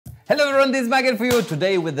Hello everyone, this is Marc for you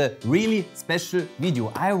today with a really special video.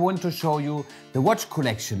 I want to show you the watch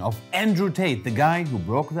collection of Andrew Tate, the guy who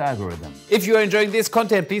broke the algorithm. If you are enjoying this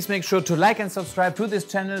content, please make sure to like and subscribe to this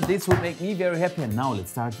channel. This will make me very happy. And now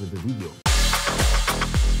let's start with the video.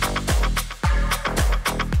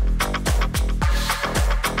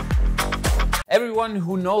 Everyone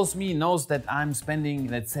who knows me knows that I'm spending,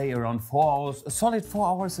 let's say, around 4 hours, a solid 4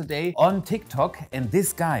 hours a day on TikTok. And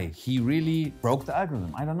this guy, he really broke the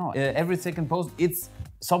algorithm. I don't know. Every second post, it's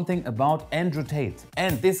something about Andrew Tate.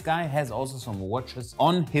 And this guy has also some watches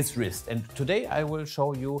on his wrist. And today I will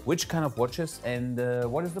show you which kind of watches and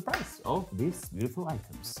what is the price of these beautiful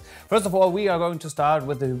items. First of all, we are going to start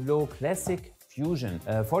with the Hublot Classic Fusion,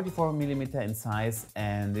 44mm in size,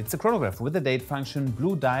 and it's a chronograph with a date function,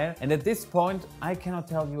 blue dial. And at this point, I cannot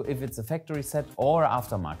tell you if it's a factory set or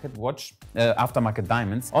aftermarket watch, aftermarket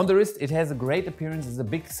diamonds. On the wrist, it has a great appearance. It's a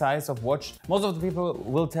big size of watch. Most of the people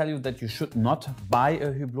will tell you that you should not buy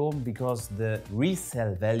a Hublot because the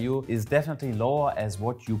resale value is definitely lower as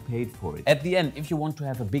what you paid for it. At the end, if you want to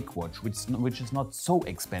have a big watch, which is not so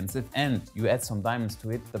expensive, and you add some diamonds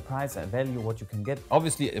to it, the price and value what you can get.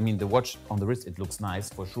 Obviously, I mean, the watch on the wrist, it looks nice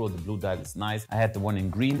for sure. The blue dial is nice. I had the one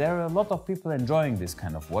in green. There are a lot of people enjoying this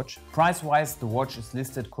kind of watch. Price-wise, the watch is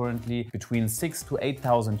listed currently between 6,000 to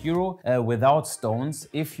 8,000 euro without stones.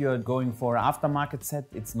 If you're going for an aftermarket set,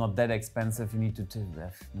 it's not that expensive. You need to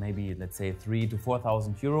maybe, let's say, 3,000 to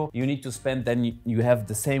 4,000 euro. You need to spend, then you have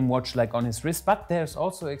the same watch like on his wrist. But there's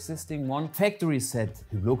also existing one factory set,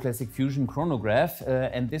 Hublot Classic Fusion chronograph,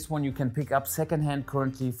 and this one you can pick up secondhand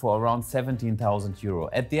currently for around 17,000 euro.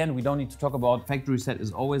 At the end, we don't need to talk about factory set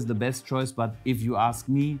is always the best choice, but if you ask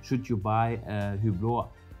me, should you buy a Hublot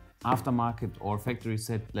aftermarket or factory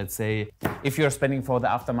set? Let's say if you're spending for the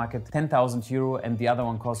aftermarket 10,000 euro and the other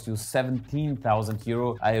one costs you 17,000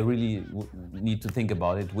 euro, I really need to think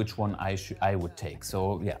about it, which one I would take.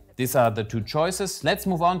 So yeah, these are the two choices. Let's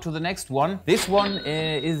move on to the next one. This one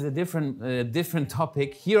is a different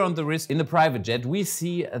topic. Here on the wrist in the private jet, we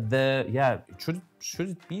see the, yeah, should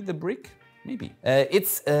it be the brick? Maybe.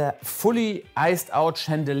 It's a fully iced out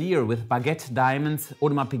chandelier with baguette diamonds,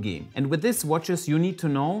 Audemars Piguet. And with these watches, you need to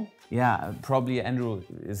know, yeah, probably Andrew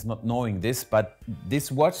is not knowing this, but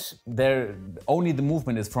this watch, only the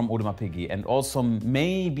movement is from Audemars Piguet and also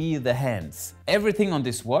maybe the hands. Everything on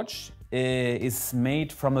this watch is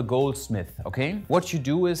made from a goldsmith, okay? What you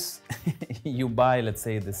do is you buy, let's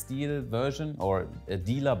say, the steel version, or a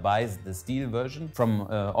dealer buys the steel version from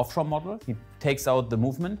offshore model. He takes out the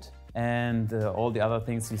movement and all the other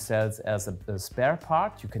things he sells as a spare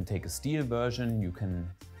part. You can take a steel version, you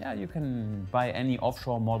can buy any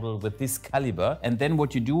offshore model with this caliber. And then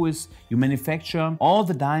what you do is you manufacture all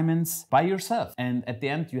the diamonds by yourself. And at the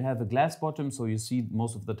end you have a glass bottom, so you see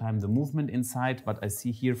most of the time the movement inside, but I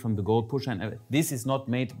see here from the gold pusher, and this is not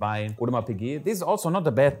made by Audemars Piguet. This is also not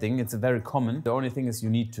a bad thing, it's a very common. The only thing is you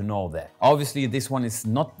need to know that. Obviously this one is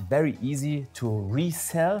not very easy to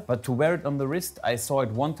resell, but to wear it on the wrist, I saw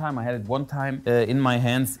it one time, I had it one time in my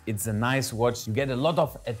hands. It's a nice watch. You get a lot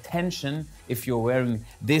of attention if you're wearing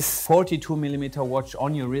this 42mm watch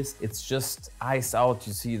on your wrist. It's just iced out.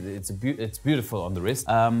 You see, it's beautiful on the wrist,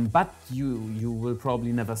 but you will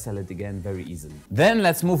probably never sell it again very easily. Then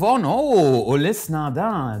let's move on. Oh, Ulysse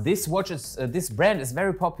Nardin. This watch is, this brand is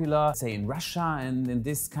very popular, say in Russia and in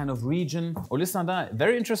this kind of region. Ulysse Nardin,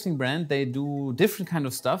 very interesting brand. They do different kind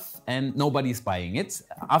of stuff and nobody's buying it.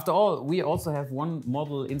 After all, we also have one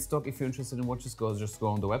model in stock. If you're interested in watches, just go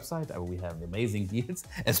on the website. We have amazing deals,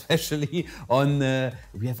 especially on,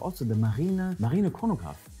 we have also the Marine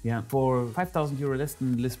chronograph. Yeah, for 5,000 euro less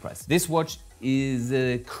than the list price. This watch is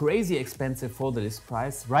crazy expensive for the list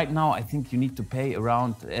price. Right now, I think you need to pay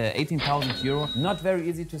around 18,000 euro. Not very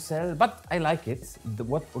easy to sell, but I like it.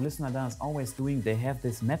 What Ulysse Nardin is always doing, they have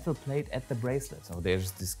this metal plate at the bracelet. So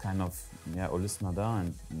there's this kind of, yeah, Ulysse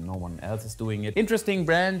Nardin, and no one else is doing it. Interesting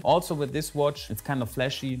brand. Also with this watch, it's kind of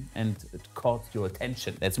flashy and it caught your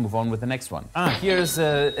attention. Let's move on with the next one. Here's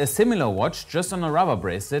a similar watch, just on a rubber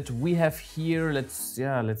bracelet. We have here, let's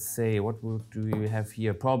say, what do we have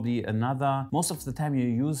here? Probably another. Most of the time you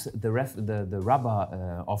use the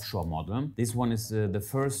rubber offshore model. This one is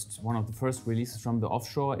one of the first releases from the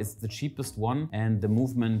offshore. It's the cheapest one, and the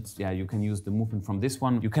movement, yeah, you can use the movement from this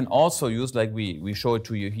one. You can also use, like we show it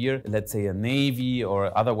to you here, let's say a navy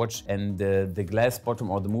or other watch, and the glass bottom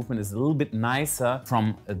or the movement is a little bit nicer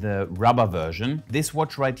from the rubber version. This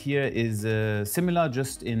watch right here is similar,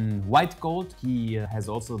 just in white gold. He has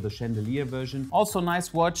also the chandelier version. Also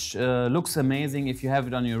nice watch, looks amazing. If you have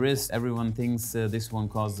it on your wrist, everyone thinks things. This one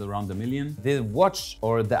costs around $1 million. The watch,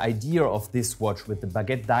 or the idea of this watch with the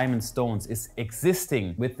baguette diamond stones, is existing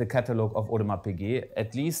with the catalog of Audemars Piguet, at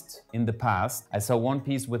least in the past. I saw one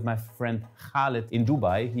piece with my friend Khaled in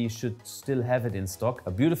Dubai. He should still have it in stock.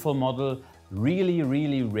 A beautiful model, really,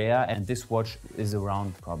 really rare, and this watch is around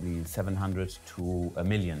probably 700 to $1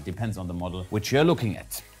 million, depends on the model which you're looking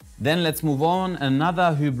at. Then let's move on. Another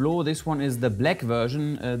Hublot. This one is the black version.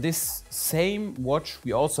 This same watch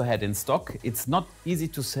we also had in stock. It's not easy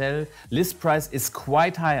to sell. List price is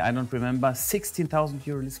quite high. I don't remember. 16,000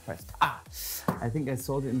 euro list price. I think I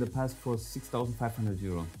sold it in the past for 6,500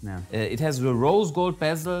 euro. Yeah. It has a rose gold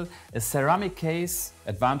bezel, a ceramic case.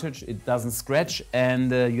 Advantage, it doesn't scratch,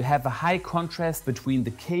 and you have a high contrast between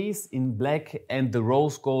the case in black and the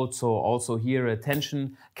rose gold. So also here a tension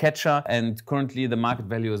catcher, and currently the market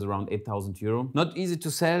value is around 8,000 euro. Not easy to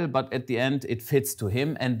sell, but at the end it fits to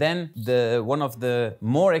him. And then one of the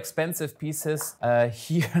more expensive pieces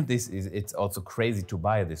here, it's also crazy to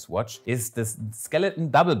buy this watch, is this skeleton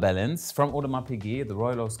double balance from Audemars Piguet, the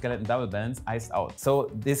Royal Oak skeleton double balance iced out. So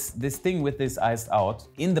this thing with this iced out,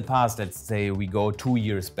 in the past, let's say we go 2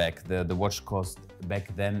 years back, the watch cost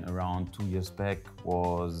back then, around 2 years back,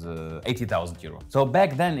 was 80,000 euro. So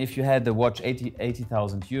back then, if you had the watch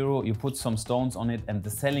 80,000 euro, you put some stones on it, and the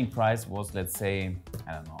selling price was, let's say,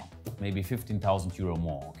 I don't know, maybe 15,000 euro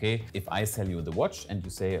more, okay? If I sell you the watch and you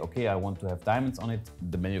say, okay, I want to have diamonds on it,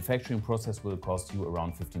 the manufacturing process will cost you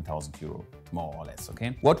around 15,000 euro, more or less,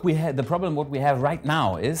 okay? The problem what we have right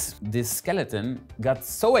now is this skeleton got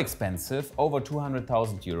so expensive, over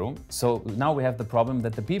 200,000 euro. So now we have the problem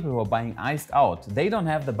that the people who are buying iced out, they don't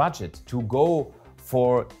have the budget to go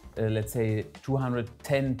for let's say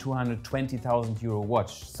 210, 220,000 euro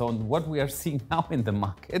watch. So what we are seeing now in the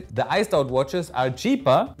market, the iced out watches are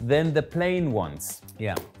cheaper than the plain ones.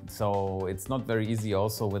 Yeah, so it's not very easy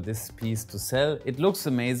also with this piece to sell. It looks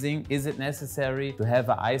amazing. Is it necessary to have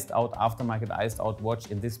an iced out, aftermarket iced out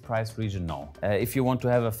watch in this price region? No. If you want to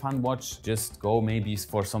have a fun watch, just go maybe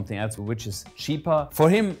for something else which is cheaper. For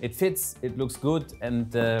him, it fits, it looks good,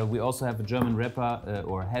 and we also have a German rapper,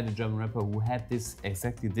 or had a German rapper who had this,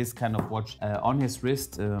 exactly this kind of watch on his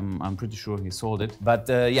wrist. I'm pretty sure he sold it. But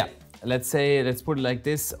yeah, let's put it like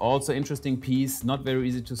this. Also interesting piece, not very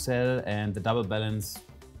easy to sell, and the double balance,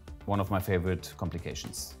 one of my favorite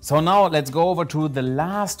complications. So now let's go over to the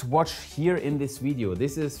last watch here in this video.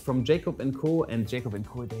 This is from Jacob & Co. And Jacob &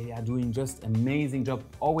 Co., they are doing just amazing job,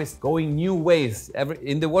 always going new ways.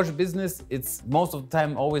 In the watch business, it's most of the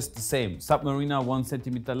time always the same. Submariner 1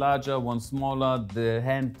 centimeter larger, one smaller, the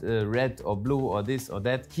hand red or blue or this or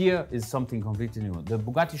that. Here is something completely new. The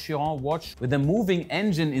Bugatti Chiron watch with a moving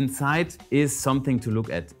engine inside is something to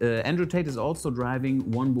look at. Andrew Tate is also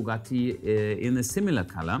driving one Bugatti in a similar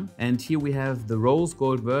color. And here we have the rose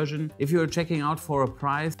gold version. If you're checking out for a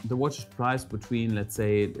price, the watch is priced between, let's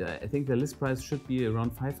say, I think the list price should be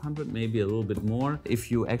around 500, maybe a little bit more.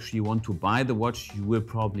 If you actually want to buy the watch, you will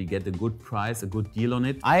probably get a good price, a good deal on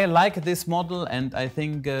it. I like this model, and I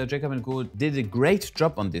think Jacob & Co. did a great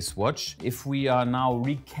job on this watch. If we are now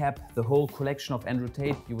recap the whole collection of Andrew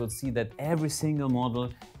Tate, you will see that every single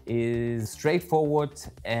model is straightforward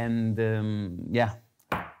and yeah,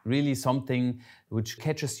 really something which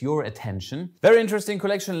catches your attention. Very interesting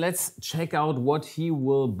collection. Let's check out what he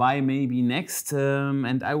will buy maybe next.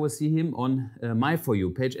 And I will see him on my For You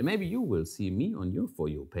page. And maybe you will see me on your For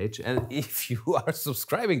You page if you are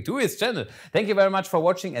subscribing to his channel. Thank you very much for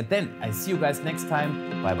watching. And then I see you guys next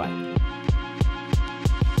time. Bye bye.